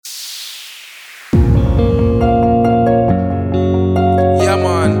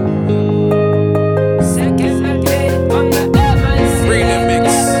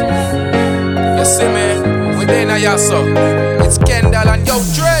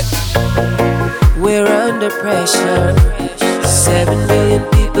pressure. 7 billion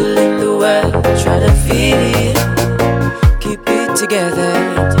people in the world trying to feed it. Keep it together.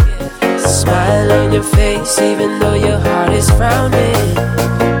 Smile on your face even though your heart is frowning.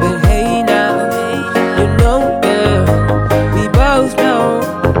 But hey now, you know girl, we both know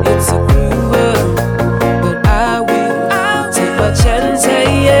it's a cruel world. But I will take my chance,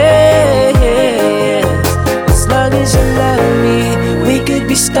 yeah. As long as you love me, we could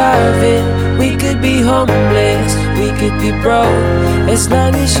be starving, we could be homeless, we could be broke. As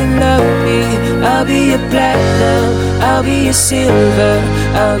long as you love me, I'll be your platinum, I'll be your silver,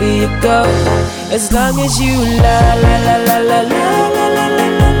 I'll be your gold. As long as you la la la la la la la la la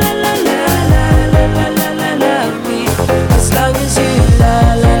la la la love me. As long as you la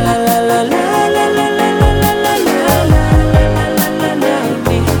la la la la la la la la la la love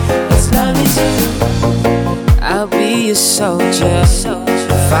me. As long as you, I'll be your soldier,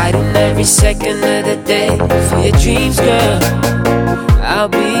 fighting every second of the day for your dreams, girl. I'll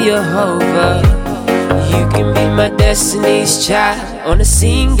be your hover. You can be my destiny's child on the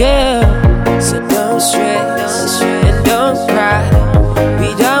scene, girl. So don't stress and don't cry.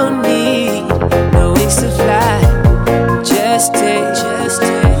 We don't need no wings to fly. Just take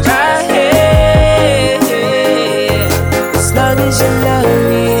my hand. As long as you love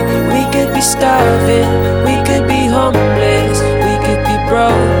me, we could be starving, we could be homeless, we could be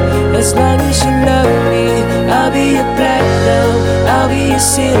broke. As long as you love me, I'll be your platinum, I'll be your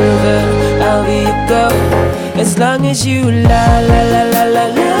silver, I'll be your gold. As long as you la la la la la la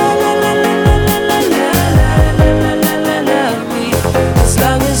la la la la la la love me. As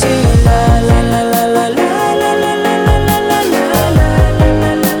long as you la la la la la la la la la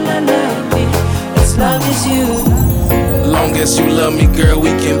la la love me. As long as you. Long as you love me, girl,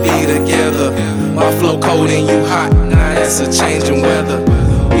 we can be together. My flow cold and you hot, now that's a change in weather.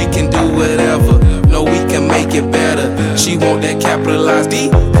 We can do whatever, no, we can make it better. She want that capitalized D,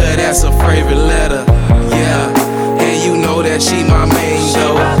 cause that's her favorite letter. Yeah, and you know that she my main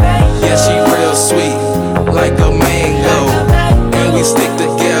though.